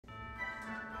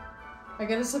I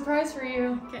got a surprise for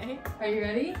you. Okay. Are you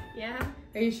ready? Yeah.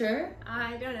 Are you sure?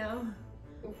 I don't know.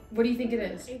 What do you think it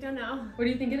is? I don't know. What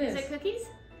do you think it is? Is it cookies? Is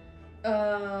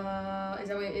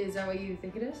that what you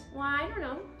think it is? Well, I don't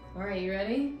know. All right, you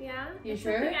ready? Yeah. You it's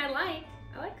sure? something I like.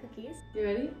 I like cookies. You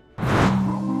ready?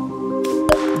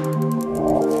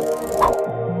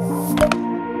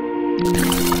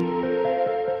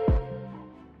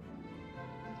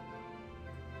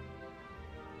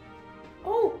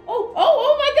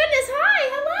 Oh my goodness, hi,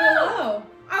 hello. Hello.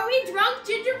 Are we drunk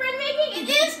gingerbread making? It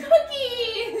is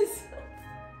cookies.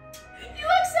 You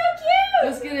look so cute.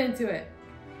 Let's get into it.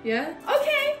 Yeah?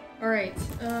 Okay. All right,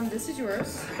 this is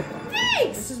yours.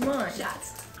 Thanks. This is mine.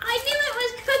 Shots. I knew it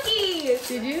was cookies.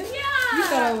 Did you? Yeah. You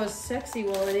thought I was sexy.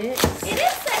 Well, it is. It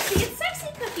is sexy. It's sexy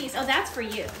cookies. Oh, that's for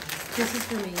you. This is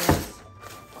for me, yes.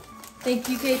 Thank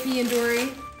you, KP and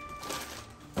Dory.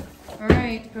 All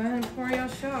right, go ahead and pour your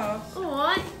shots.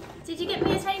 What? Did you get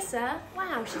me a taster?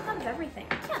 Wow, she loves everything.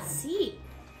 I can't see.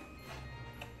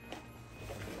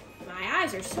 My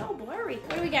eyes are so blurry.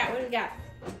 What do we got? What do we got?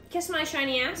 Kiss my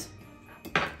shiny ass?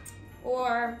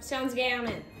 Or sounds gay, I'm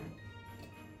in.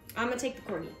 I'm gonna take the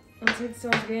corgi. I'll take the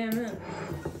sauce again. You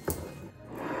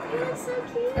look so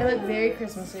cute. I look very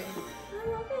Christmassy. I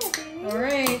love it, baby. All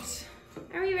right.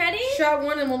 Are we ready? Shot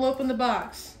one and we'll open the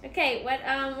box. Okay, what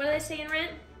do they say in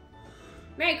Rent?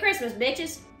 Merry Christmas,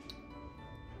 bitches.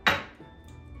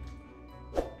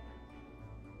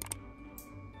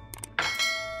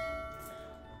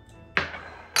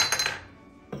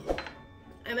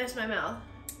 I messed my mouth.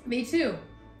 Me too.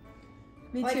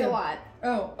 Me Like too. a lot.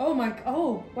 Oh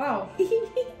wow.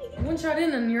 One shot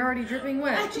in and you're already dripping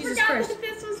wet. I Jesus forgot Christ. that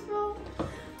this was full.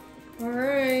 All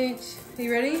right.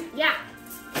 You ready? Yeah.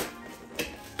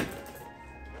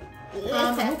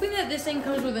 I'm hoping that this thing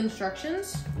comes with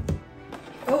instructions.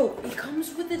 Oh, it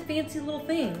comes with a fancy little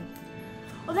thing.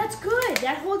 Oh, that's good.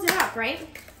 That holds it up, right?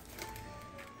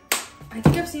 I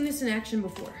think I've seen this in action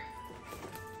before.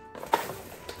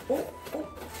 Oh.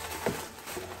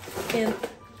 And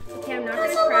Okay, I'm not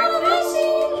gonna crack this.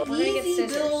 We're gonna get easy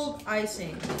scissors. build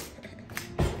icing.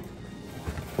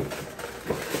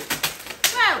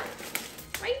 Whoa!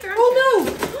 Why are you throwing shit? Oh no!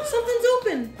 Something's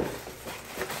open.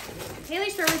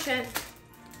 Haley's throwing shit.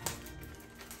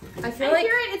 I I feel like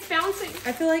hear it. It's bouncing.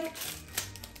 I feel like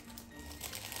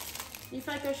You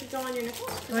feel like those should go on your nipples?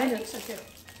 'Cause I Kind of. think so too.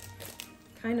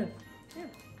 kind of. Yeah.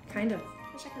 Kind of.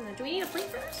 One second. Do we need a plate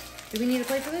for this? Do we need a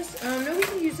plate for this? No, we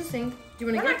can use this thing. Do you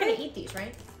want We're to not gonna eat these,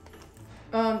 right?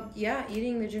 Yeah,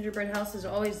 eating the gingerbread house is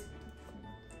always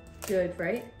good,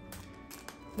 right?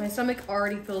 My stomach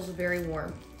already feels very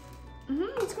warm.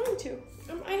 It's going to.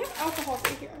 I have alcohol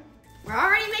right here. We're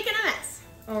already making a mess.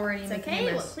 Already It's making okay. a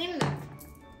We'll mess. clean it up.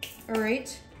 All right.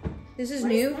 This is What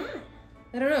new. is that?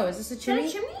 I don't know. Is this a Is that chimney?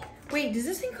 a chimney? Wait, does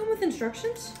this thing come with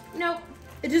instructions? Nope.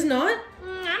 It does not?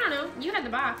 I don't know. You had the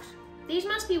box. These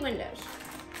must be windows.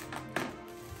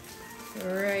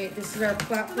 All right. This is our Oh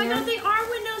platform. my god, they are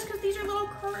windows because these are little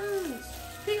curtains.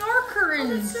 They are Oh,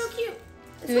 curtains. that's so cute.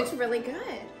 This Do looks it. really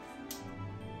good.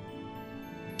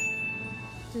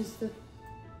 Does the...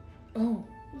 Oh.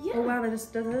 Yeah. Oh wow, that does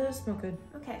smell good.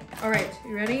 Okay. All right,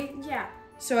 you ready? Yeah.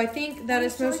 So I think that I'm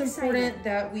it's so most excited. important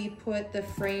that we put the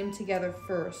frame together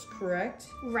first, correct?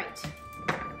 Right.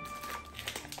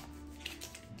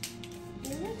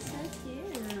 You look so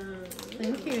cute.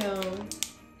 Thank you.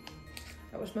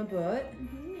 That was my butt.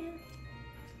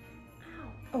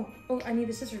 Yeah. Ow. Oh, I need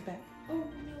the scissors back. Oh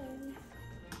no.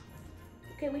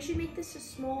 Okay, we should make this a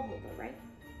small holder, right?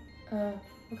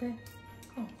 Okay.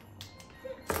 Oh.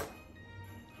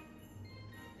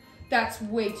 That's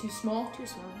way too small. Too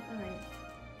small. All right.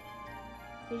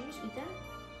 Did you just eat that?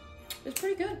 It's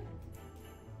pretty good.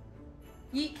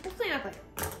 Yeet. We'll clean up later.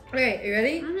 Okay, you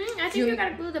ready? I think you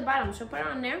gotta glue the bottom, so put it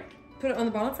on there. Put it on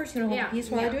the bottom first. You want to hold the piece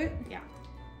while I do it? Yeah.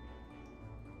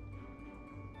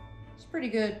 It's pretty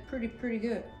good. Pretty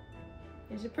good.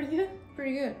 Is it pretty good?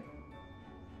 Pretty good.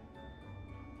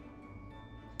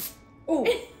 Oh.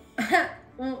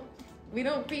 Well, we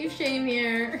don't beef shame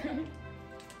here.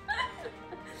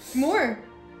 More.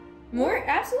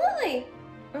 Absolutely.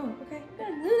 Oh, okay. You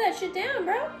gotta glue that shit down,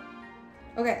 bro.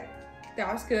 Okay.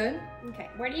 That was good. Okay,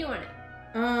 where do you want it?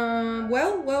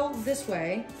 Well, this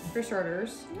way, for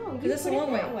starters. No, you Because it's a put it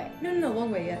long that way. way. No,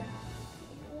 long way yet.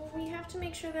 Well, we have to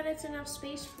make sure that it's enough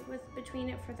space between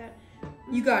it for that.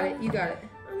 You got it.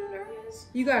 I'm nervous.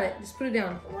 You got it. Just put it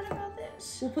down. What about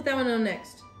this? We'll put that one on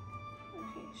next.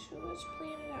 Okay, so let's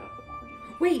plan it out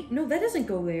accordingly. Wait, no, that doesn't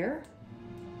go there.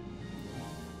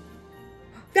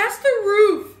 That's the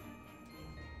roof.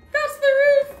 That's the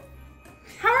roof.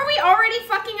 How are we already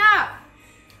fucking up?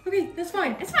 Okay, that's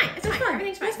fine. It's fine. It's fine.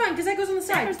 Everything's fine. That's fine, because that goes on the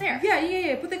side. That goes there.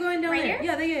 Yeah. Put that going down right there.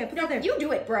 Here? Yeah. Put that there. You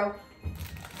do it, bro.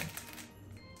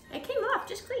 It came off.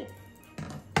 Just clean.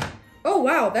 Oh,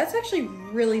 wow. That's actually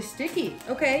really sticky.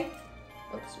 Okay.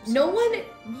 Oops, No one...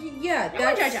 Yeah, no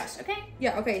one judge us, okay?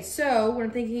 Yeah, okay. So, what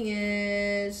I'm thinking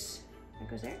is... That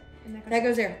goes there. And that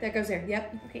goes there. That goes there.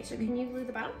 Yep. Okay, so can you glue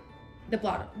the bottom? The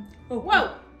bottom. Oh,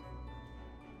 whoa!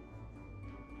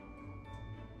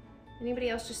 Anybody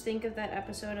else just think of that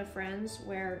episode of Friends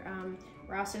where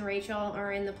Ross and Rachel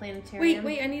are in the planetarium?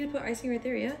 Wait, I need to put icing right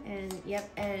there, yeah? And, yep,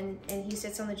 and he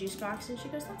sits on the juice box and she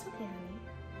goes, that's okay, honey.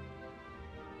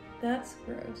 That's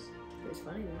gross. It was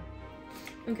funny,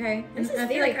 though. Okay. This is I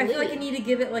feel very like I need to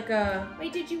give it like a...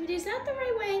 Wait, is that the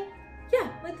right way? Yeah,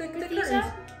 like the curtains.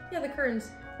 Up? Yeah, the curtains.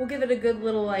 We'll give it a good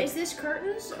little like... Is this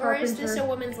curtains or is this a carpenter.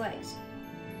 woman's legs?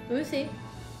 Let me see.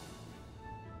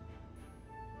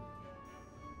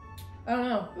 I don't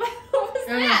know. What was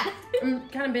that? I'm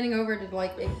kind of bending over to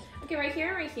like... Okay, right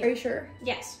here, right here. Are you sure?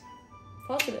 Yes.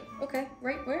 Positive. Okay,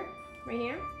 right where? Right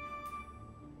here.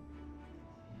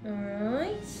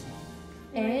 Alright.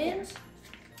 And...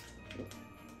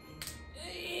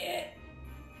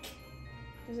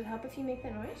 Does it help if you make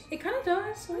that noise? It kind of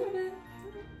does, a little bit.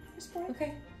 Just pour it.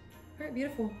 Okay. Alright,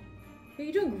 beautiful.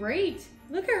 You're doing great.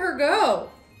 Look at her go.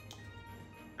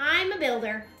 I'm a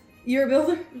builder. You're a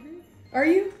builder? Mm-hmm. Are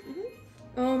you?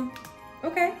 Mm-hmm.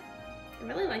 Okay. I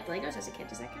really liked Legos as a kid.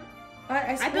 Does that count?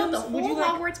 I built the suppose, whole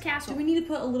Hogwarts castle. Do we need to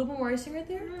put a little bit more icing right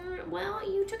there? Well,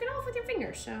 you took it off with your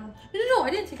fingers, so. No, I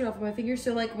didn't take it off with my fingers.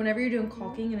 So, like, whenever you're doing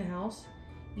caulking in a house,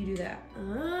 you do that.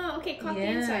 Oh, okay. Caulk the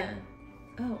inside.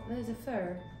 Oh, that is a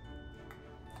fur.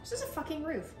 This is a fucking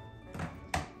roof.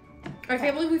 I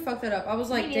can't believe we fucked that up. I was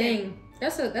like, Me dang,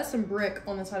 that's some brick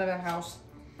on the side of a house.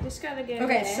 Just gotta get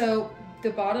Okay, it. so the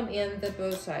bottom and the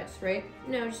both sides, right?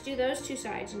 No, just do those two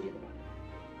sides and do the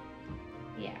bottom.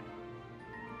 Yeah.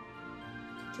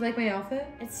 Do you like my outfit?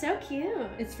 It's so cute.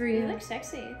 It's for you. You look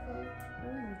sexy. Oh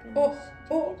my goodness.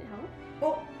 Oh, Do you need help?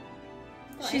 Oh.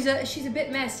 What? She's a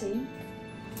bit messy.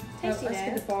 Tasty Let's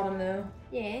get though. the bottom though.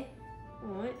 Yeah.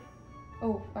 Alright.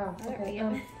 Oh, wow. There we Okay.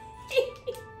 go.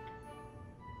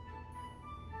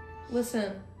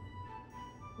 Listen.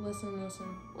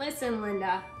 Listen,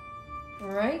 Linda. All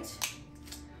right.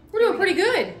 We're doing pretty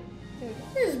good. There we go.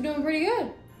 This is doing pretty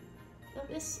good.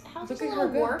 This house Look is a at little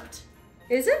her go. warped,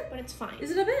 Is it? but it's fine.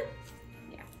 Is it a bit?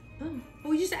 Yeah. Oh,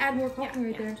 we just add more caulking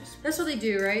right yeah, there. just- That's what they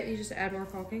do, right? You just add more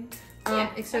caulking.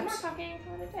 Yeah, Except more talking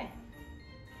for the day.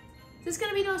 This is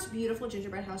gonna be the most beautiful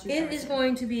gingerbread house you've ever it is seen.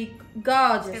 going to be It's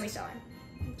gorgeous. gonna be solid.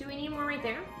 Do we need more right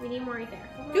there? We need more right there.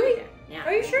 One more Do we? right there. Yeah.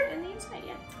 Are you sure? And the inside,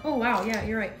 yeah. Oh wow, yeah,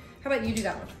 you're right. How about you do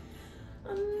that one?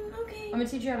 Okay. I'm gonna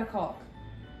teach you how to caulk.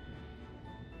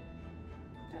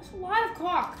 That's a lot of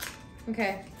caulk.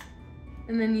 Okay.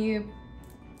 And then you,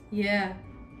 yeah.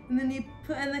 And then you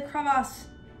put in the crevasse.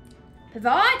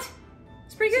 Pivot?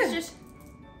 It's pretty good. This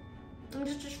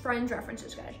is just Friends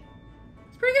references, guys.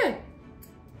 It's pretty good.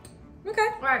 Okay.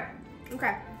 Alright.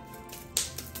 Okay.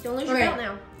 Don't lose your Okay. belt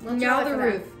now. Let's Now roll it the for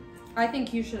that. roof. I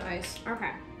think you should ice.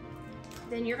 Okay.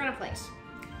 Then you're gonna place.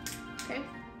 Okay?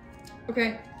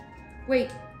 Okay. Wait,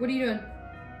 what are you doing?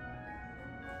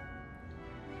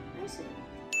 I see.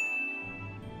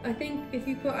 I think if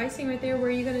you put icing right there, where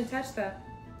are you gonna attach that?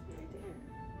 Right there.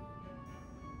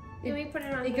 Can we put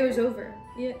it on It here? goes over.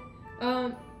 Yeah.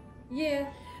 Yeah.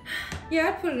 Yeah,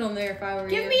 I'd put it on there if I were you.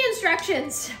 Give me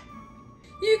instructions.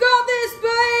 You got this,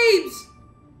 babes!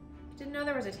 Didn't know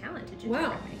there was a talent to Wow.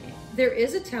 gingerbread making. There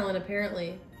is a talent,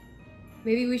 apparently.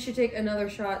 Maybe we should take another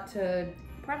shot to...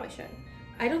 Probably should.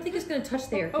 I don't think it's gonna touch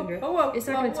there, Kendra. whoa, It's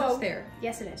not gonna touch there.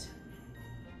 Yes, it is.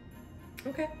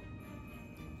 Okay.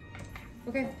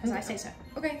 Okay. As I say so.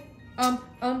 Okay.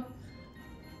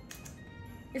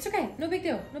 It's okay. No big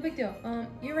deal. No big deal.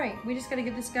 You're right. We just gotta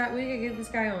get this guy. We gotta get this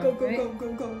guy on. Right?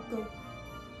 go.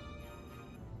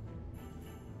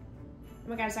 Oh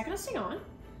my god, is that gonna stay on?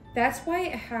 That's why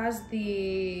it has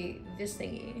this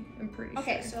thingy. I'm pretty sure.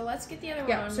 Okay, so let's get the other one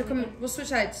Yeah. on. So come. We'll switch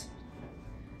sides.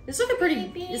 It's looking pretty.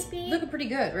 Beep, beep, It's beep. looking pretty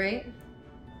good, right?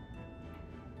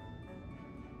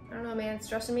 I don't know, man. It's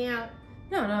stressing me out.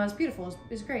 No, it's beautiful.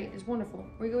 It's great. It's wonderful.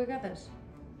 We got this.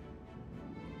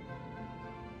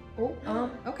 Oh,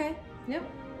 okay. Yep.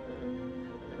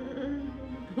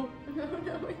 No,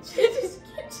 it just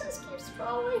keeps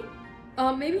falling.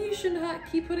 Maybe you should not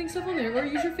keep putting stuff on there or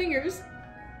use your fingers.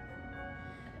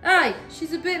 Aye,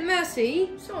 she's a bit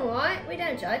messy. So what? We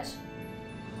don't judge.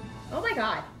 Oh my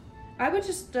god. I would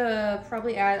just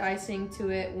probably add icing to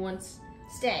it once.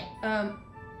 Stay.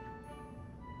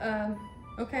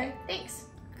 Okay. Thanks.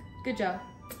 Good job.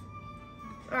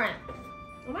 Alright.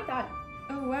 Oh my god.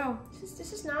 Oh, wow.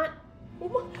 This is not.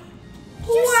 Wow. Did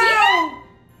you see that?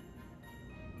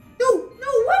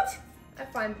 No, what?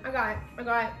 That's fine. I got it.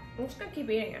 I'm just gonna keep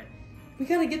eating it. We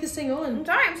gotta get this thing on.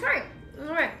 I'm sorry.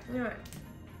 All right.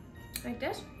 Like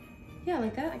this? Yeah,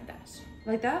 like that. Like this.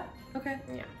 Like that? Okay.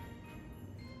 Yeah.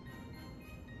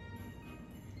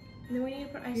 And then we need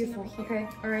to put icing Beautiful. over here. Okay.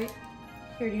 All right.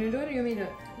 Here, do you want to do it or you want me to do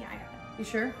it? Yeah, I got it. You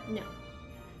sure? No.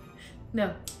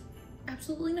 No.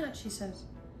 Absolutely not, she says.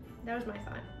 That was my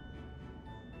thought.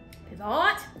 Pivot.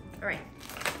 All right.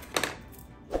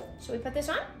 So we put this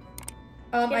on?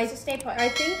 I to stay put. I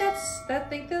think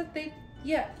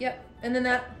yeah. And then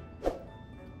that.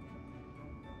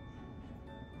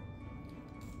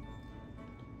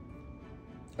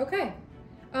 Okay.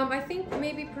 I think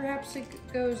maybe perhaps it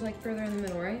goes like further in the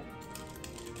middle, right?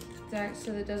 That,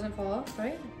 so that it doesn't fall off,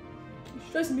 right? You're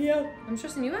stressing me out. I'm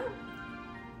stressing you out.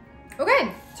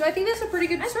 Okay, so I think that's a pretty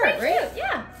good start, pretty right? cute.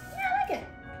 Yeah, I like it.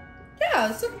 Yeah,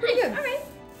 it's looking pretty good. All right.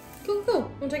 Cool.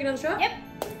 Want to take another shot? Yep.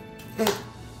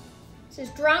 This is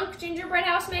drunk gingerbread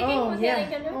house making with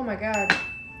Hailee and Kendra. Oh my god.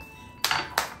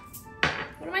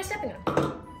 What am I stepping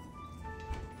on?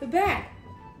 The bag.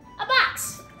 A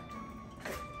box.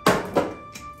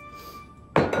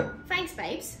 Thanks,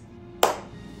 babes.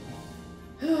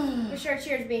 What should our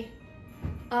cheers be?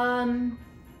 To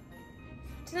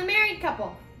the married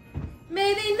couple.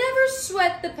 May they never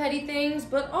sweat the petty things,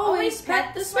 but always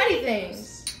pet the sweaty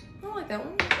things. I like that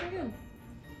one. That's pretty good.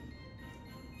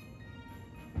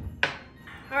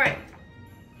 All right.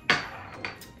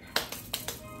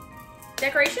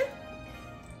 Decoration.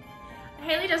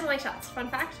 Hailee doesn't like shots. Fun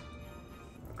fact.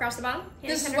 Across the bottom.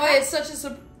 This is why it's such a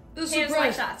Hailee doesn't like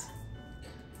surprise. shots.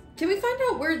 Can we find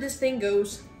out where this thing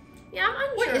goes? Yeah, I'm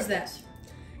unsure. What is of that? this.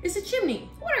 It's a chimney.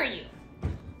 What are you?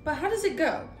 But how does it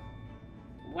go?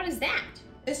 What is that?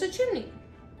 It's a chimney.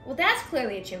 Well, that's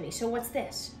clearly a chimney. So what's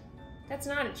this? That's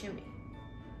not a chimney.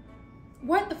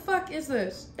 What the fuck is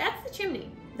this? That's the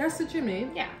chimney. That's the chimney.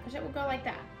 Yeah, because it would go like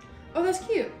that. Oh, that's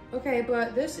cute. Okay,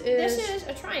 but this is... This is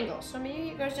a triangle, so maybe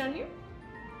it goes down here.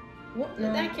 What?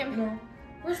 No, That can... no.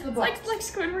 Where's the It's box? like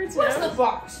Squidward's Where's nose. the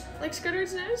box? Like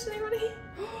Squidward's nose, anybody?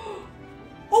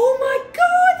 Oh my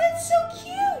god, that's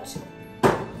so cute!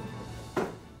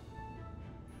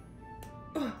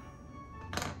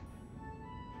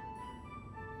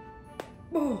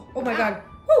 Oh my god.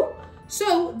 Woo!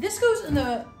 So this goes in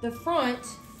the front.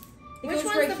 Which goes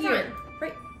one's right the here. front?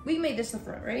 Right. We made this the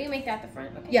front, You right? make that the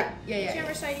front, okay? Yeah.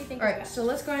 Whichever side you think All is right, best. so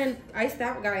let's go ahead and ice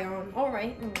that guy on. All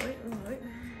right.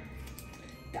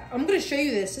 I'm gonna show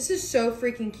you this. This is so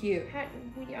freaking cute. How,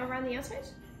 we around the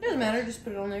outsides? Doesn't matter, just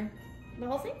put it on there. The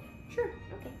whole thing? Sure.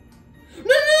 Okay.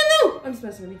 No! I'm just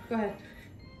messing with you. Go ahead.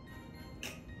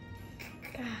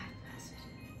 God bless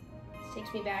it. This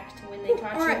takes me back to when they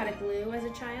taught you how to glue as a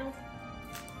child.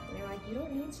 And they're like, you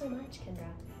don't need so much, Kendra.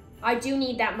 I do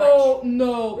need that much. Oh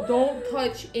no! Don't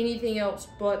touch anything else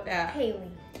but that. Hailee.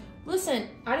 Listen,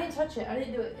 I didn't touch it. I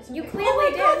didn't do it. It's You okay. clearly Oh my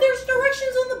did. god! There's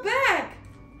directions on the back.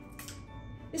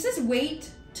 It says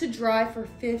wait to dry for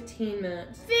 15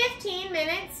 minutes. 15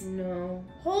 minutes? No.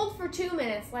 Hold for 2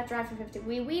 minutes. Let dry for 15.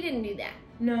 We didn't do that.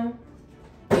 No.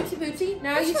 Oopsie boopsie.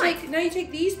 Now That's you fine.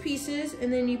 take these pieces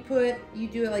and then you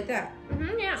do it like that.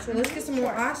 Yeah. So let's get some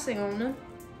more icing on them.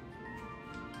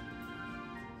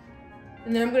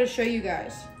 And then I'm gonna show you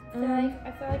guys.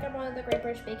 I feel like I'm on the Great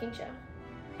British Baking Show.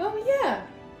 Oh yeah.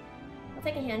 I'll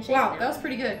take a handshake Wow, now. that was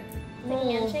pretty good. Take a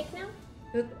handshake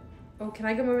now? Oh, can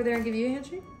I come over there and give you a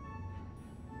handshake?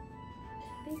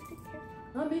 Please be careful.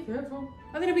 I'll be careful.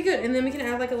 I think it'll be good. And then we can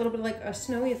add like a little bit of like a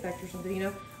snowy effect or something, you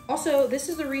know? Also, this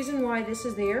is the reason why this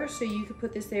is there, so you could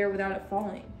put this there without it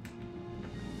falling.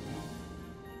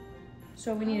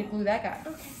 So we need to glue that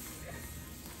guy. Okay.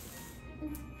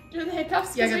 You're the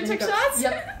hiccups Yeah, I because got we the took hiccups. shots?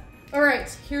 Yep. All right,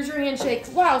 here's your handshake.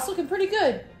 Wow, it's looking pretty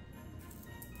good.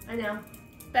 I know.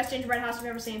 Best gingerbread house I've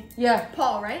ever seen. Yeah,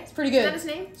 Paul, right? it's pretty good. Is that his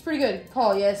name? It's pretty good.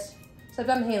 Paul, yes. Except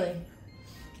I'm Hailee.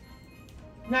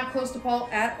 Not close to Paul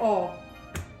at all.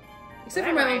 Except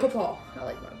for my Right. Uncle Paul. I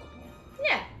like my Uncle Paul.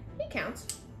 Yeah, he counts.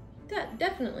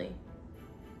 Definitely.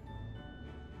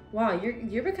 Wow,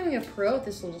 you're becoming a pro at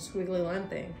this little squiggly line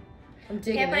thing. I'm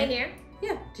digging Get right it. here.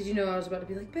 Yeah. Did you know I was about to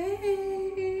be like, babe?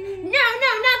 No,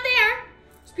 not there.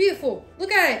 It's beautiful.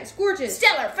 Look at it. It's gorgeous.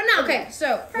 Stellar, phenomenal. Okay,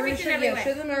 so we're gonna Perfect in every way.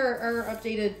 show them our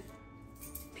updated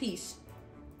piece.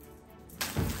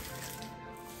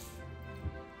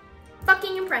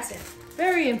 Fucking impressive.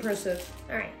 Very impressive.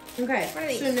 All right. Okay, What are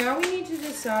these? so now we need to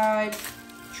decide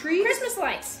trees. Christmas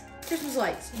lights. Christmas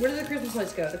lights. Where do the Christmas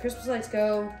lights go? The Christmas lights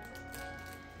go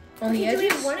on the Okay,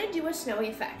 edges. do we want to do a snowy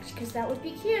effect? Because that would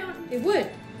be cute. It would.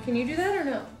 Can you do that or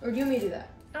no? Or do you want me to do that?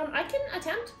 I can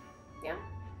attempt. Yeah.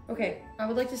 Okay, I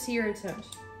would like to see your attempt.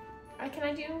 Can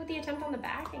I do the attempt on the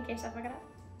back in case I fuck it up?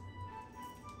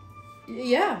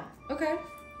 Yeah, okay.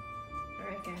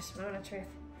 Alright guys, moment of truth.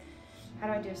 How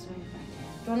do I do a snowy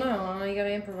effect? Don't know, you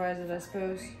gotta improvise it, I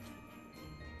suppose.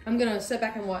 I'm gonna sit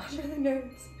back and watch. I'm really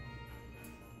nervous.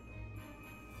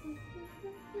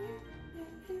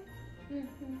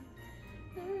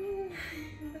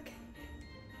 Okay.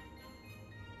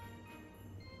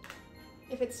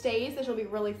 If it stays, this will be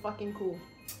really fucking cool.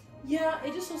 Yeah,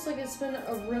 it just looks like it's been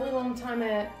a really long time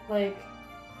at, like,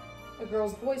 a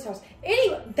girl's boy's house.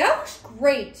 Anyway, that looks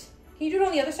great. Can you do it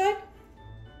on the other side?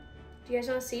 Do you guys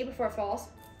want to see before it falls?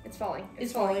 It's falling.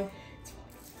 It's falling. It's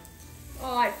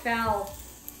falling. Oh, it fell.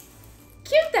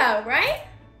 Cute though, right?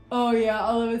 Oh yeah,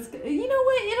 although it's, you know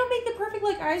what? It'll make the perfect,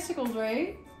 like, icicles,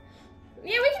 right?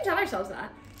 Yeah, we can tell ourselves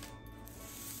that.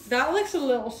 That looks a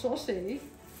little saucy.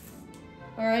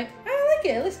 All right, I like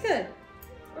it. It looks good.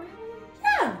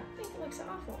 Yeah. I think it looks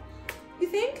awful. You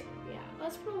think? Yeah.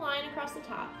 Let's put a line across the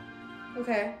top,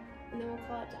 Okay. and then we'll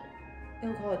call it done.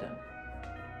 And we'll call it done.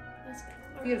 That's good.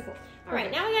 All right. Beautiful. All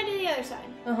right, now we gotta do the other side.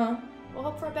 Uh-huh. We'll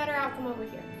hope for a better outcome over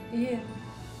here. Yeah.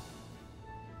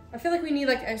 I feel like we need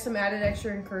like some added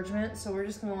extra encouragement, so we're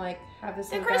just gonna like have this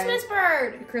The little Christmas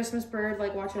bird. the Christmas bird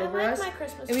like watch over I like us. my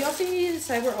Christmas And we bird. also need to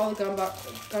decide where all the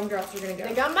gumdrops are gonna go.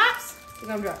 The gumbox. The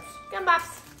gumdrops.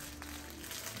 Gumbox.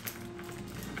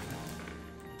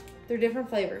 They're different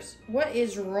flavors. What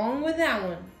is wrong with that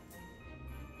one?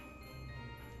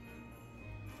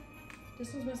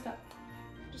 This one's messed up.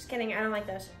 Just kidding. I don't like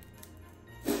those.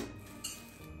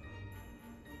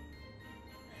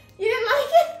 You didn't like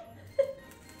it?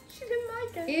 She didn't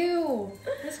like it. Ew.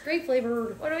 That's great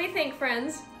flavored. What do we think,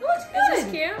 friends? It looks Is good.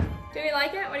 this cute? Do we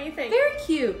like it? What do you think? Very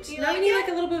cute. Do you Now like we need it? like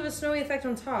a little bit of a snowy effect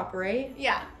on top, right?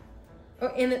 Yeah. Oh,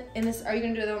 and this, are you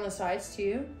gonna do that on the sides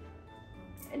too?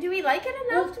 Do we like it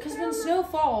enough? Well, to because put when on snow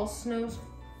falls, snow's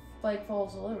like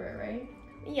falls all over it, right?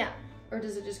 the- Yeah. Or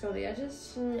does it just go to the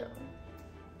edges? No.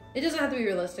 It doesn't have to be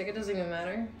realistic. It doesn't even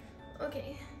matter.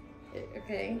 Okay.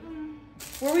 Okay.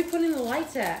 Where are we putting the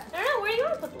lights at? I don't know. Where do you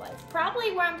want to put the lights?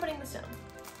 Probably where I'm putting the stone.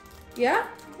 Yeah?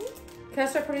 Can I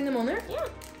start putting them on there? Yeah.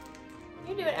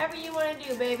 You do whatever you want to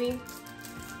do, baby.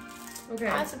 Okay.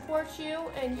 I support you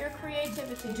and your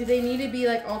creativity. Do they need to be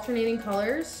like alternating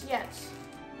colors? Yes.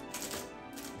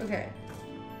 Okay.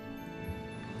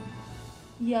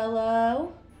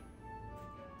 Yellow.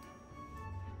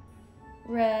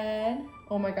 Red.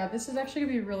 Oh my god, this is actually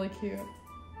gonna be really cute.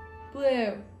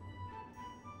 Blue.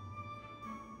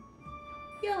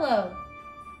 Yellow.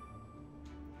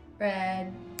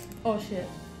 Red. Oh shit.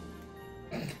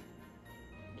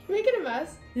 Making a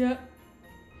mess. Yep.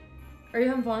 Are you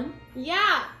having fun?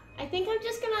 Yeah. I think I'm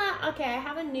just gonna. Okay, I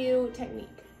have a new technique.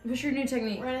 What's your new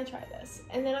technique? We're gonna try this,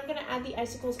 and then I'm gonna add the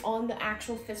icicles on the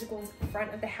actual physical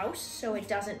front of the house so it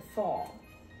doesn't fall.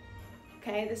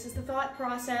 Okay, this is the thought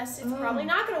process. It's probably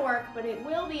not gonna work, but it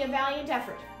will be a valiant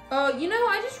effort. Oh, you know,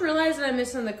 I just realized that I'm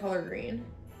missing the color green.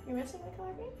 You're missing the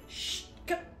color green? Shh.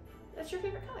 Go. That's your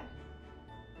favorite color.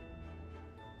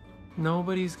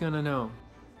 Nobody's gonna know.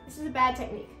 This is a bad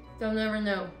technique. They'll never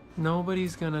know.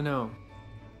 Nobody's gonna know.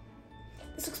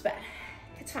 This looks bad.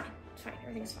 It's fine. It's fine.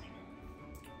 Everything's fine.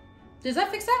 Does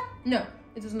that fix that? No,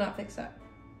 it does not fix that.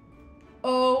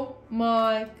 Oh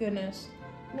my goodness.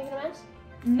 Making a mess?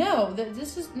 No,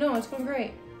 no, it's going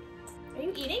great. Are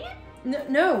you eating it?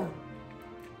 No.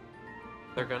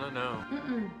 They're gonna know.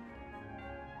 Mm-mm.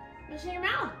 Let me see your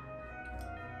mouth.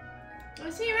 Let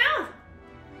me see your mouth.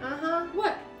 Uh-huh.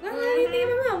 What? I don't have anything in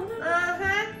my mouth.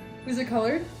 Uh-huh. Is it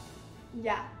colored?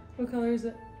 Yeah. What color is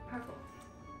it? Purple.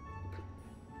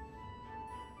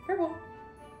 Purple.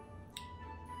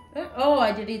 Oh,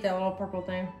 I did eat that little purple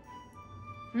thing.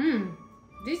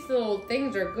 These little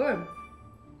things are good.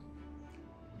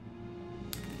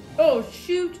 Oh,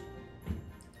 shoot.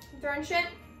 You throwing shit?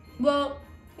 Well,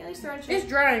 Haley's throwing shit. it's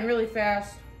drying really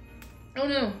fast. Oh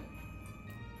no.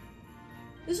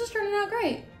 This is turning out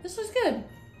great. This is good.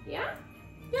 Yeah?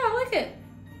 Yeah, I like it.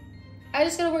 I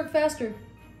just gotta work faster.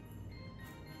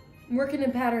 I'm working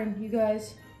in pattern, you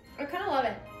guys. I kind of love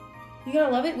it. You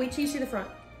gotta love it. Wait till you see the front.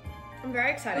 I'm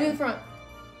very Look at excited. the front.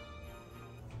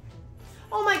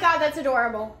 Oh my god, that's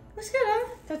adorable. Looks good, huh?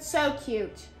 That's so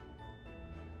cute.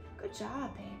 Good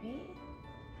job, baby.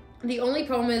 The only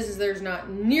problem is there's not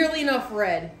nearly enough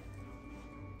red.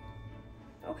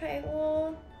 Okay,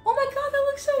 well, Oh my god, that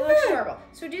looks so it looks good. adorable.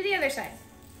 So do the other side.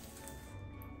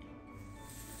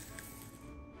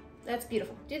 That's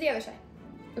beautiful. Do the other side.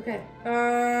 Okay.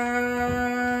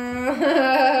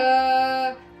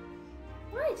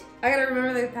 What? I gotta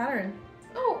remember the pattern.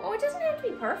 Oh, it doesn't have to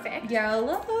be perfect.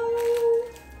 Yellow.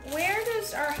 Where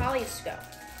does our hollies go?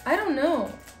 I don't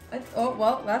know. Oh,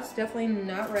 well, that's definitely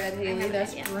not red, have Hailee. an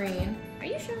That's idea. green. Are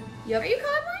you sure? Yep. Are you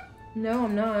colorblind? No,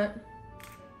 I'm not.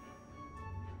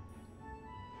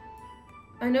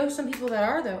 I know some people that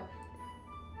are, though.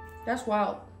 That's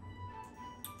wild.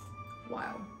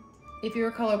 Wild. If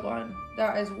you're colorblind,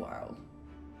 that is wild.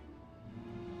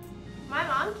 My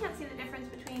mom can't see the difference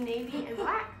between navy and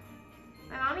black.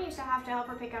 My mommy used to have to help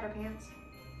her pick out her pants.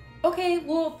 Okay,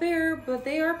 well, fair, but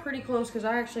they are pretty close because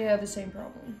I actually have the same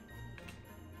problem.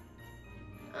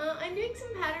 I'm doing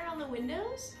some pattern on the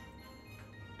windows.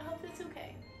 I hope that's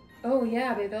okay. Oh,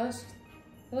 yeah, babe, that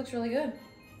looks really good.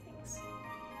 Thanks.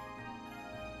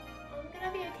 I'm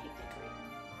gonna be a cake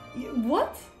decorator.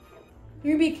 What?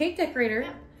 You're gonna be a cake decorator?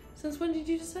 Yep. Since when did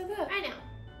you decide that? I know.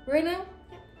 Right now?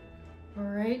 Yep. All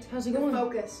right, how's it The going?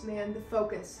 focus, man, the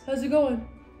focus. How's it going?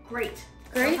 Great.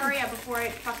 Great? So hurry up before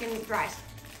it fucking dries.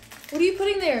 What are you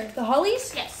putting there? The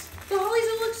hollies? Yes. The hollies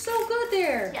will look so good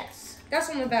there. Yes. That's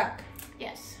on the back.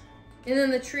 Yes. And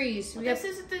then the trees. We This got-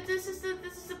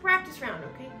 is the practice round,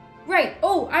 okay? Right.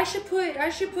 Oh, I should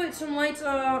put some lights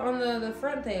on the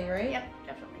front thing, right? Yep,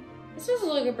 definitely. This is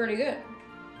looking pretty good.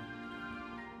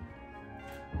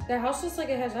 That house looks like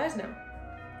it has eyes now.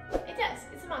 It does.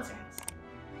 It's a monster house.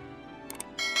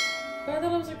 But I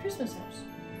thought it was a Christmas house.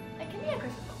 It can be a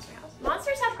Christmas monster house.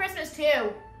 Monsters have Christmas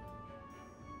too.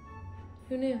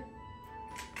 Who knew?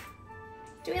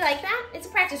 Do we like that? It's a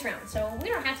practice round, so we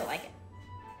don't have to like it.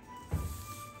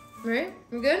 Right?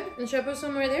 We good? And should I put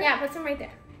some right there? Yeah, put some right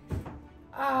there.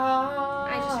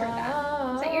 I just heard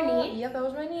that. Is that your knee? Yep, that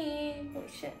was my knee. Oh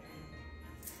shit.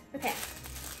 Okay.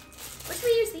 What should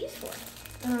we use these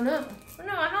for? I don't know. Oh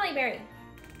no, a holly berry.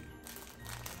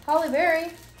 Holly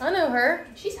Berry. I know her.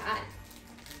 She's hot.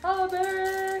 Holly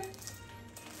Berry.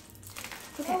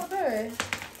 Okay. Holly Berry.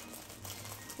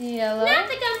 Yellow. Not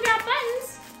the gumdrop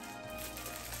buttons.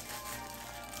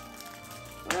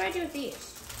 What do I do with these?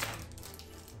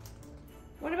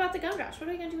 What about the gumdrops? What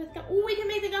are we gonna do with the Oh, we can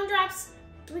make the gumdrops.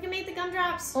 We can make the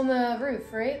gumdrops. On the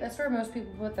roof, right? That's where most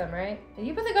people put them, right? Did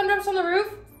you put the gumdrops on the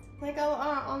roof? Like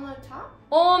on the top?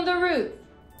 On the roof.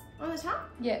 On the top?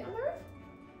 Yeah. On the roof?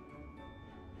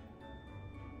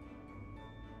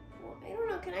 Well, I don't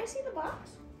know. Can I see the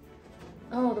box?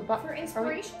 Oh, the box For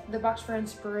inspiration? The box for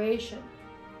inspiration.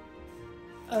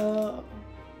 Oh.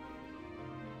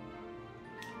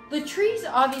 The trees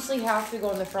obviously have to go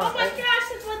in the front, Oh my right? gosh,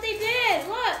 that's what they did.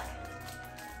 Look.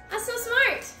 That's so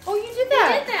smart. Oh, you did They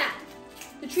that. did that.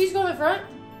 The trees go in the front?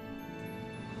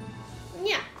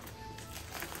 Yeah.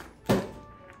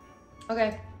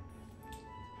 Okay.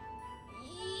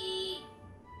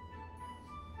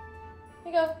 Here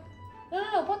you go.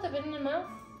 No, put the in your mouth.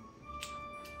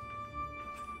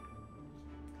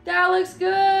 That looks good.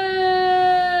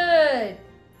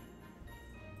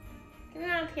 Get it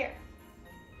out of here.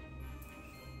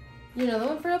 You know the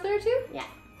one for up there too? Yeah.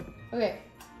 Okay.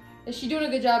 Is she doing a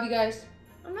good job, you guys?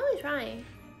 I'm really trying.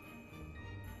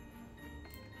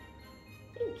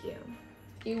 Thank you.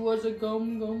 It was a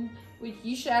gum.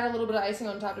 You should add a little bit of icing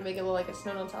on top to make it look like a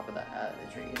snow on top of the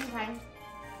trees. Okay.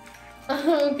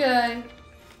 Okay.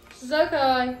 It's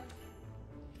okay.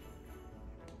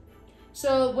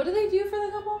 So, what do they do for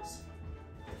the gumballs?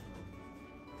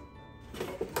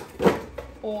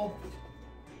 Oh.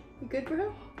 You good,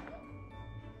 bro?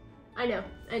 I know.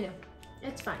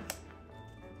 It's fine.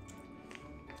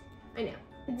 I know.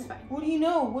 It's fine. What do you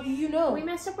know? What do you know? We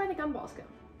messed up where the gumballs go.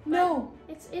 No.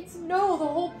 It's No, the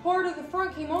whole part of the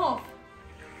front came off.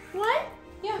 what?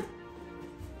 Yeah.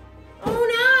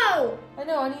 Oh I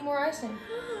know, I need more icing.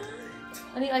 no!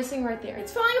 I need icing right there.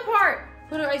 It's falling apart.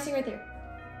 Put our icing right there.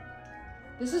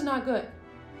 This is not good.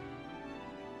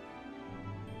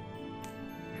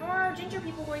 How are our ginger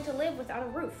people going to live without a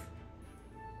roof?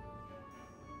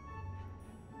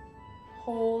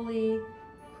 Holy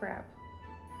crap.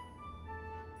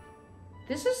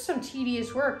 This is some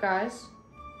tedious work, guys.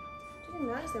 I didn't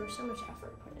realize there was so much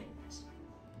effort put into this.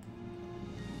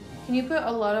 Can you put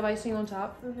a lot of icing on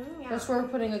top? Mm-hmm, yeah. That's where we're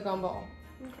putting a gumball.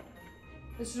 Okay.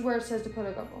 This is where it says to put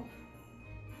a gumball.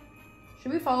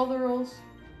 Should we follow the rules?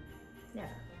 Never.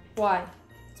 Why?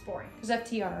 It's boring. Because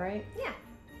FTR, right? Yeah.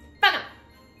 But no.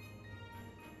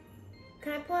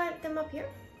 Can I put them up here?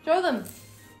 Show them. Do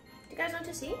you guys want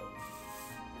to see?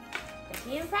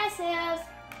 Pretty impressive.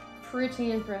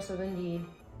 Pretty impressive indeed.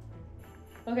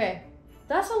 Okay.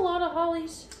 That's a lot of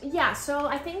hollies. Yeah, so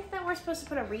I think that we're supposed to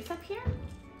put a wreath up here.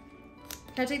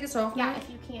 Can I take this off? Yeah, if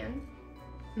you can.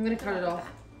 I'm gonna cut it off.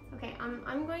 Okay,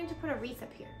 I'm going to put a wreath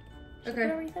up here. Should I Okay.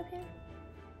 put a wreath up here?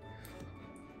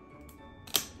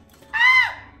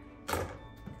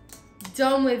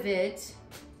 done with it.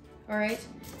 All right.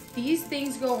 These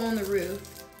things go on the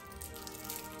roof.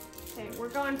 Okay, we're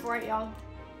going for it, y'all.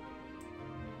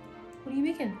 What are you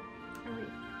making? A wreath.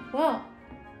 Wow.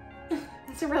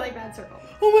 It's a really bad circle.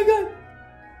 Oh my God.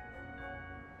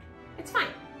 It's fine.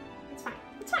 It's fine.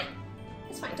 It's fine.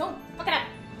 It's fine. Don't fuck it up.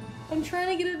 I'm trying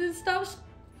to get it to stop.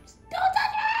 Don't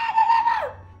touch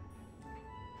it!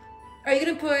 Are you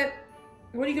gonna put,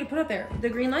 what are you gonna put up there? The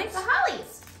green lights? The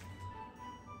hollies.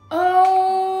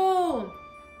 Oh,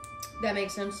 that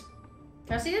makes sense.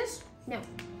 Can I see this? No.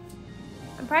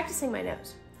 I'm practicing my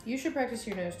nose. You should practice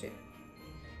your nose too.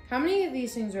 How many of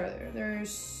these things are there?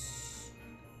 There's,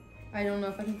 I don't know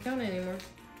if I can count anymore.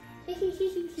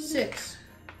 6.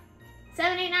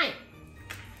 7, 8, 9.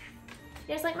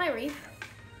 You guys like my wreath?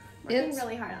 Working It's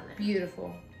really hard on it.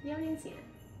 beautiful. You haven't even seen it.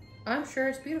 I'm sure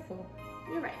it's beautiful.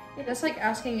 You're right. That's like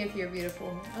asking if you're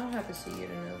beautiful. I don't have to see you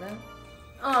to know that.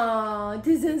 Oh,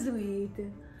 this is sweet.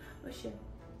 Oh shit.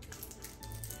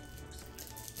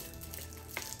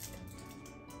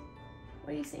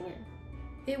 What are you singing?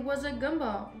 It was a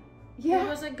gumball. Yeah. It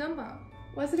was a gumball.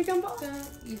 Was it a gumball?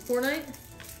 You Fortnite?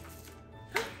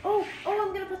 Oh,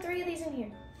 I'm gonna put 3 of these in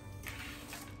here.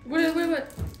 What?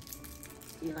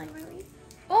 Do you like my wreath?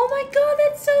 Oh my God,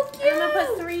 that's so cute. I'm gonna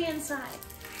put 3 inside.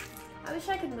 I wish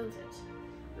I could move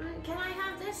it. Can I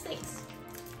have this? Thanks.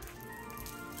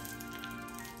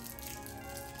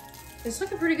 It's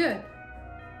looking pretty good.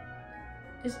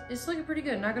 It's looking pretty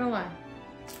good, not gonna lie.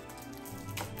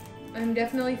 I'm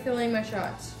definitely filling my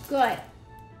shots. Good.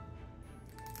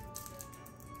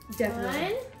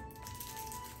 Definitely.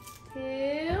 1,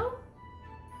 2,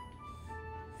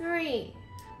 3.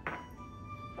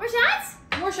 More shots?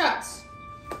 More shots.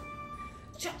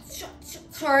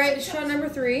 Shots. All right, shot number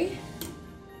 3.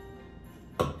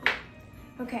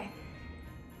 Okay.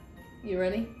 You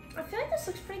ready? I feel like this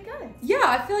looks pretty good. Yeah,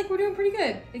 I feel like we're doing pretty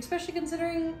good, especially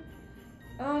considering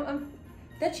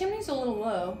that chimney's a little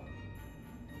low.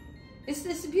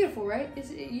 It's beautiful, right?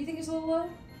 You think it's a little low?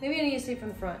 Maybe I need to see it from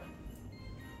the front.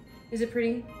 Is it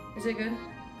pretty? Is it good?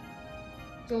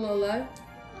 It's a little low?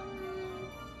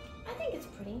 I think it's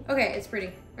pretty. Okay, it's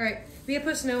pretty. All right, we gotta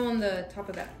put snow on the top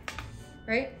of that,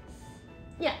 right?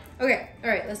 Yeah. Okay, all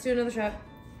right, let's do another shot.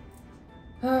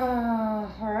 All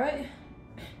right.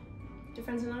 Do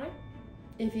friends and I?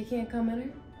 If you can't come in her,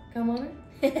 come on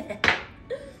her.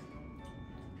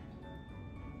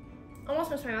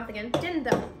 Almost missed my mouth again. Didn't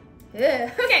though.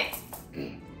 Yeah. Okay.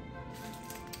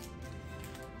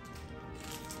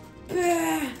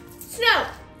 Snow.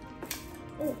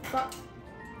 Oh, fuck.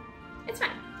 It's fine.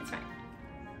 It's fine.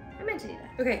 I meant to do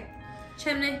that. Okay,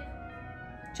 chimney.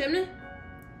 Chimney?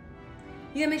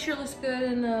 You gotta make sure it looks good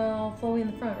and flowy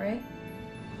in the front, right?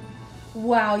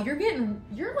 Wow, you're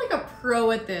like a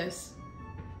pro at this.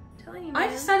 I'm telling you, I man.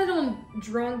 decided on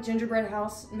drunk gingerbread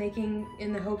house making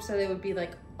in the hopes that it would be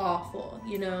like awful,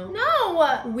 you know?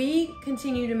 No! We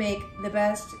continue to make the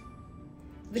best,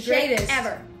 the Shit greatest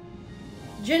ever.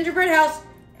 gingerbread house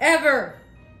ever.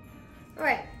 All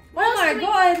right. Oh my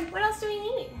God. What else do we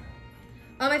need?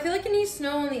 I feel like it needs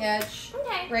snow on the edge,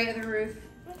 Okay. right at the roof,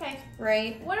 Okay.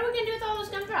 right? What are we gonna do with all those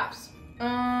gumdrops? We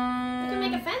can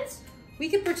make a fence? We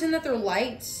could pretend that they're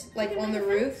lights, like can on the make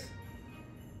a roof.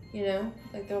 You know,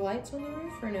 like they're lights on the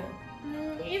roof, or no?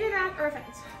 Either that or a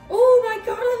fence. Oh my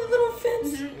God, a little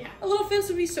fence. Yeah. A little fence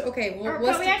would be so, okay. Well,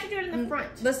 But we have to do it in the front.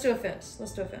 Let's do a fence.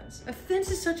 Let's do a fence. A fence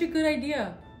is such a good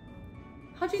idea.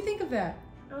 How'd you think of that?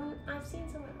 I've seen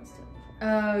someone else do it before.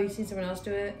 Oh, you've seen someone else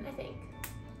do it? I think.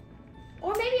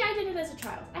 Or maybe I did it as a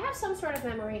child. I have some sort of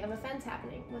memory of a fence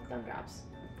happening with gumdrops.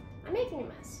 I'm making a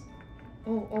mess.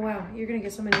 Oh wow, you're gonna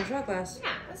get some in your shot glass. Yeah,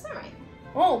 that's all right.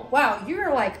 Oh wow,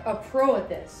 you're like a pro at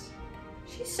this.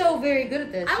 She's so very good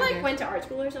at this. I you like know. went to art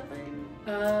school or something.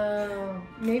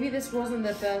 Maybe this wasn't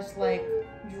the best like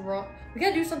draw. We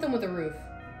gotta do something with the roof,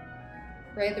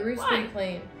 right? The roof's Why? pretty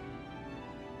plain,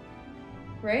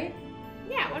 right?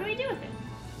 Yeah, what do we do with it?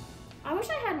 I wish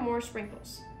I had more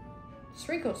sprinkles.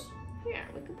 Sprinkles. Yeah,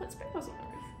 we could put sprinkles on the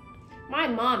roof. My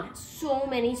mom has so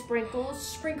many sprinkles.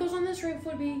 Sprinkles on this roof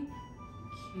would be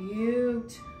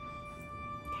cute.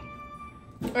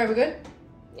 All right, we good?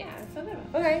 Yeah, I feel good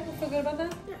about Okay, we feel good about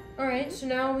that? Yeah. All right, so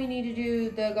now we need to do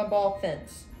the gumball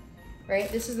fence, right?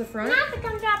 This is the it. front. Not the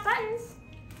gumdrop buttons.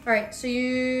 All right, so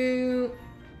you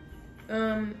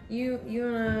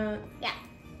wanna, Yeah.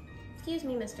 Excuse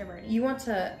me, Mr. Birdie. you want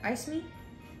to ice me?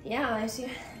 Yeah, I see.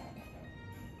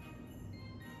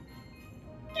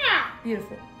 Yeah.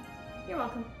 Beautiful. You're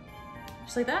welcome.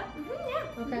 Just like that?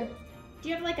 Yeah. Okay. Do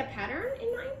you have like a pattern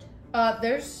in mind?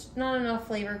 There's not enough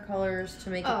flavor colors to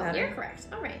make a Oh, pattern. you're correct.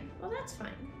 All right. Well, that's fine.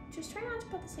 Just try not to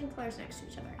put the same colors next to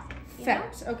each other. You know?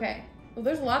 Facts. Okay. Well,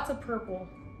 there's lots of purple.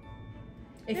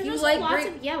 If There's you also like lots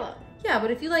of yellow. yeah,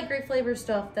 but if you like grape flavored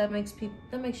stuff, that makes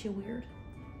you weird,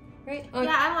 right?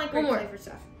 Yeah, I don't like grape more. flavored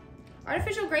stuff.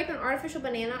 Artificial grape and artificial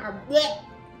banana are bleh.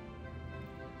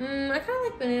 I kind of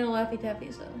like banana Laffy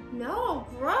Taffies though. No,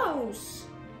 gross.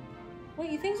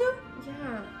 What, you think so?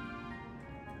 Yeah.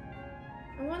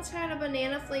 I once had a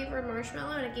banana flavored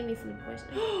marshmallow and it gave me food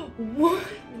poisoning. What?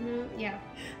 Yeah.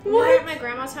 What? We were at my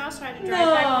grandma's house, so I had to drive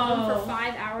back home for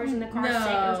 5 hours in the car sick. It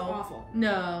was awful.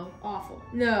 No. Awful.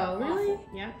 No. Really? Awful.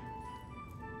 Yeah.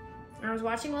 I was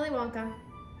watching Willy Wonka.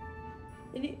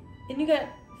 And you got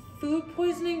food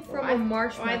poisoning from a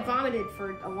marshmallow. I vomited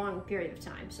for a long period of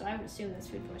time, so I would assume that's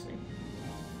food poisoning.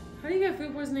 How do you get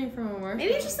food poisoning from a marshmallow?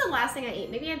 Maybe it's just the last thing I ate.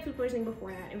 Maybe I had food poisoning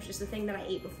before that. It was just the thing that I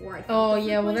ate before I Oh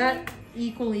yeah, well that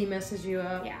equally messes you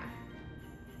up. Yeah.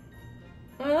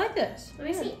 Oh, I like this. Let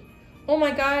me see. Oh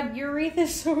my god, your wreath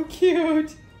is so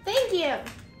cute. Thank you.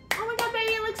 Oh my god,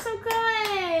 baby, it looks so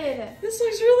good. This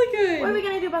looks really good. What are we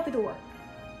gonna do about the door?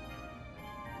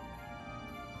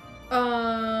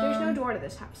 There's no door to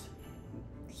this house.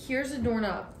 Here's a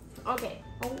doorknob. Okay.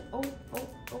 Oh.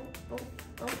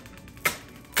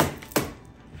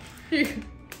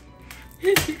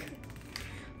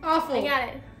 Awful. I got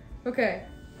it. Okay.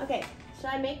 Okay. Should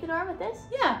I make the door with this?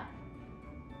 Yeah.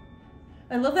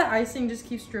 I love that icing just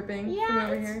keeps dripping from Yeah,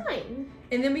 over it's here. fine.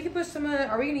 And then we can put some of the,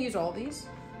 are we gonna use all of these?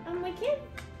 We can.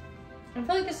 I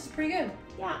feel like this is pretty good.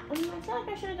 Yeah, I feel like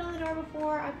I should have done the door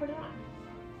before I put it on.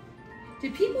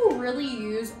 Did people really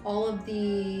use all of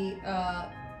the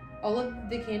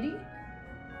candy?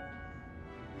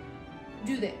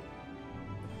 Do they?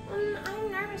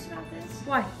 I'm nervous about this.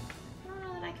 Why? I don't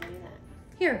know that I can do that.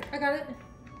 Here, I got it.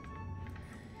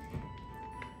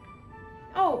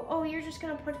 Oh, you're just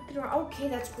gonna put the door. Okay,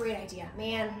 that's a great idea,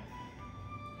 man.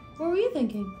 What were you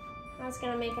thinking? I was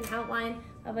gonna make an outline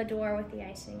of a door with the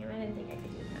icing, and I didn't think I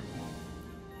could do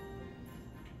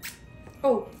that.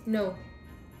 Oh, no.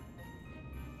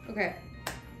 Okay.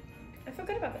 I feel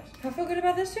good about this. I feel good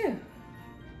about this too.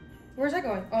 Where's that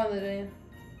going? Oh, the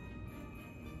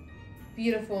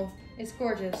beautiful. It's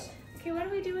gorgeous. Okay, what do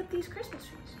we do with these Christmas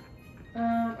trees?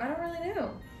 I don't really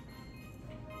know.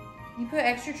 You put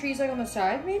extra trees like on the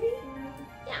side, maybe?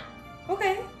 Yeah.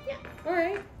 Okay. Yeah. All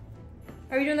right.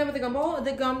 Are you doing that with the gumball?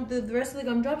 The rest of the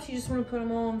gumdrops? You just want to put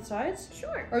them all on the sides?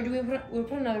 Sure. Or do we'll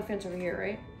put another fence over here,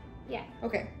 right? Yeah.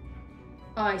 Okay.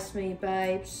 Ice me,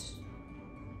 babes.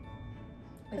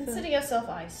 Consider yourself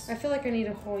ice. I feel like I need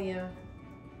a whole yeah.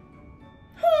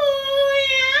 Oh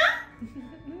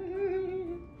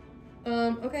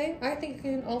yeah. Okay. I think you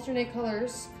can alternate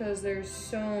colors because there's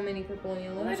so many purple and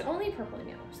Well, yellows. there's only purple and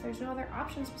yellows. There's no other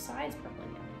options besides purple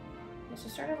and yellow. Let's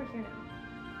just start over here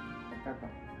now. With purple.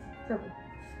 Purple.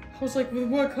 I was like, with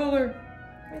what color?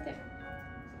 Right there.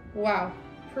 Wow.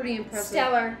 Pretty impressive.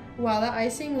 Stellar. Wow, that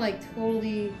icing like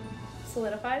totally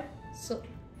Solidified. so.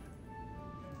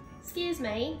 Excuse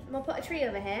me. I'm gonna put a tree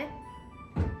over here.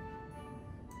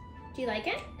 Do you like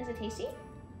it? Is it tasty?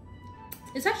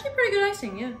 It's actually pretty good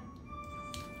icing, yeah.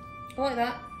 I like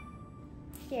that.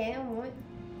 Yeah, I want.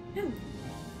 Yeah.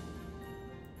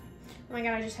 Oh my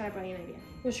god, I just had a brilliant idea.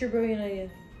 What's your brilliant idea?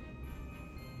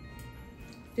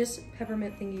 This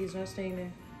peppermint thingy is not staying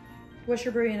there. What's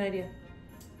your brilliant idea?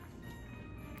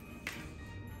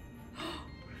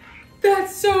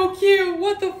 That's so cute!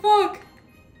 What the fuck?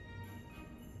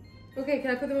 Okay,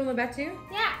 can I put them on the back too?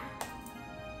 Yeah.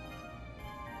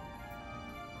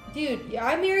 Dude,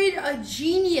 I married a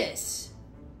genius.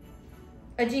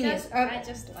 A genius. I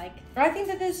just like. I think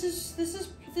that this is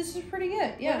pretty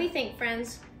good. Yeah. What do you think,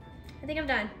 friends? I think I'm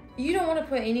done. You don't want to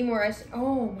put any more ice.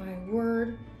 Oh my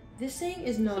word. This thing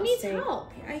is not He needs staying.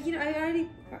 help. I already,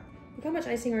 look how much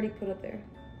icing I already put up there.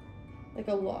 Like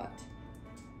a lot.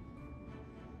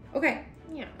 Okay.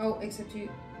 Yeah. Oh, except you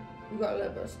got a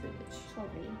little bit of spinach.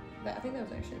 Probably. I think that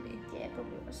was actually me. Yeah, it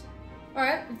probably was. All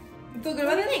right. You feel good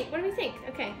What about do this? you think? What do we think?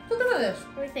 Okay. Feel good about this?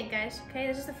 What do we think, guys? Okay,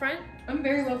 this is the front. I'm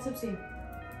very well tipsy.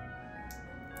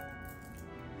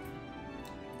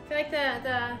 I feel like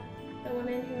the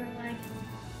women who are like,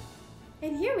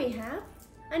 and here we have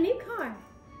a new car.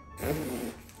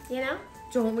 You know?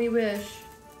 Don't we wish?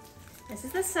 This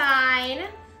is the side.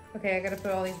 Okay, I gotta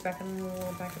put all these back in the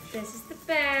little package. This is the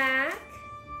back.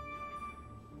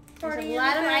 There's Party a in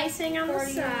lot the of back. icing on the Party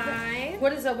in the back. side.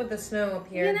 What is up with the snow up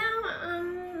here? You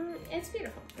know, it's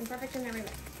beautiful and perfect in every way.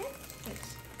 Okay,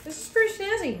 thanks. This is pretty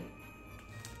snazzy.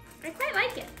 I quite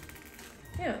like it.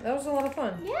 Yeah, that was a lot of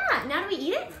fun. Yeah, now do we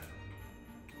eat it?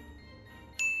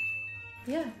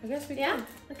 Yeah, I guess we Yeah? can.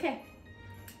 Okay.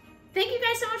 Thank you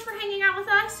guys so much for hanging out with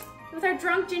us. with our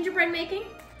drunk gingerbread making.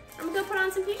 I'm gonna go put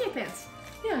on some PJ pants.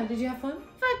 Yeah, did you have fun?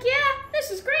 Fuck yeah,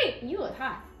 this is great. You look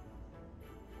hot.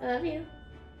 I love you.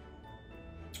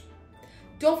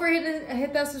 Don't forget to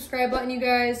hit that subscribe button, you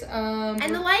guys.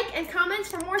 And the like and comments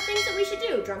for more things that we should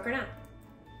do, drunk or not.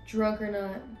 Drunk or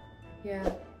not. Yeah.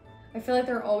 I feel like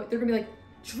they're gonna be like,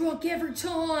 drunk every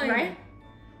time. Right?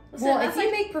 Listen, Well, that's if you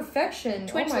like make perfection,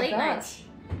 Twitch oh my late gosh. nights.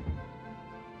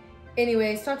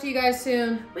 Anyways, talk to you guys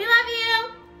soon. We love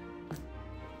you.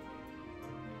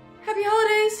 Happy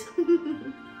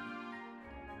holidays!